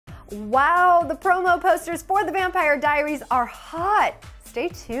Wow, the promo posters for the Vampire Diaries are hot. Stay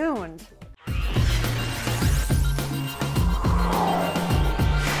tuned.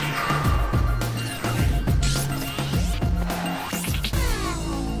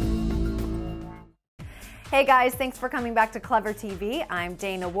 Hey guys, thanks for coming back to Clever TV. I'm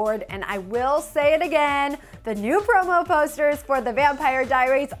Dana Ward, and I will say it again, the new promo posters for the Vampire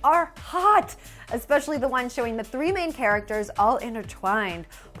Diaries are hot, especially the one showing the three main characters all intertwined.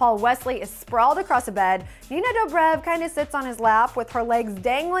 Paul Wesley is sprawled across a bed. Nina Dobrev kind of sits on his lap with her legs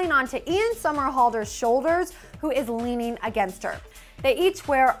dangling onto Ian Somerhalder's shoulders, who is leaning against her. They each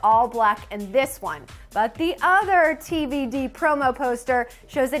wear all black in this one, but the other TVD promo poster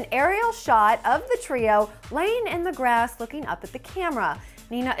shows an aerial shot of the trio laying in the grass looking up at the camera.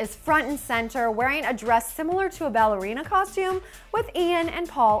 Nina is front and center, wearing a dress similar to a ballerina costume, with Ian and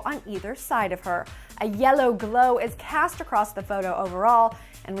Paul on either side of her. A yellow glow is cast across the photo overall,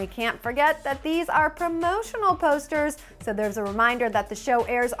 and we can't forget that these are promotional posters, so there's a reminder that the show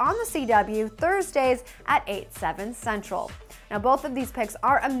airs on the CW Thursdays at 8/7 Central. Now, both of these pics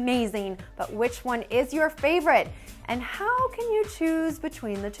are amazing, but which one is your favorite? And how can you choose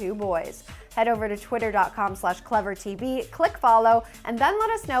between the two boys? Head over to twitter.com/clevertv, click follow, and then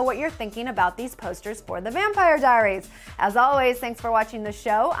let us know what you're thinking about these posters for the Vampire Diaries. As always, thanks for watching the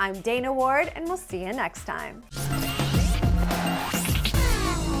show. I'm Dana Ward, and we'll see you next time.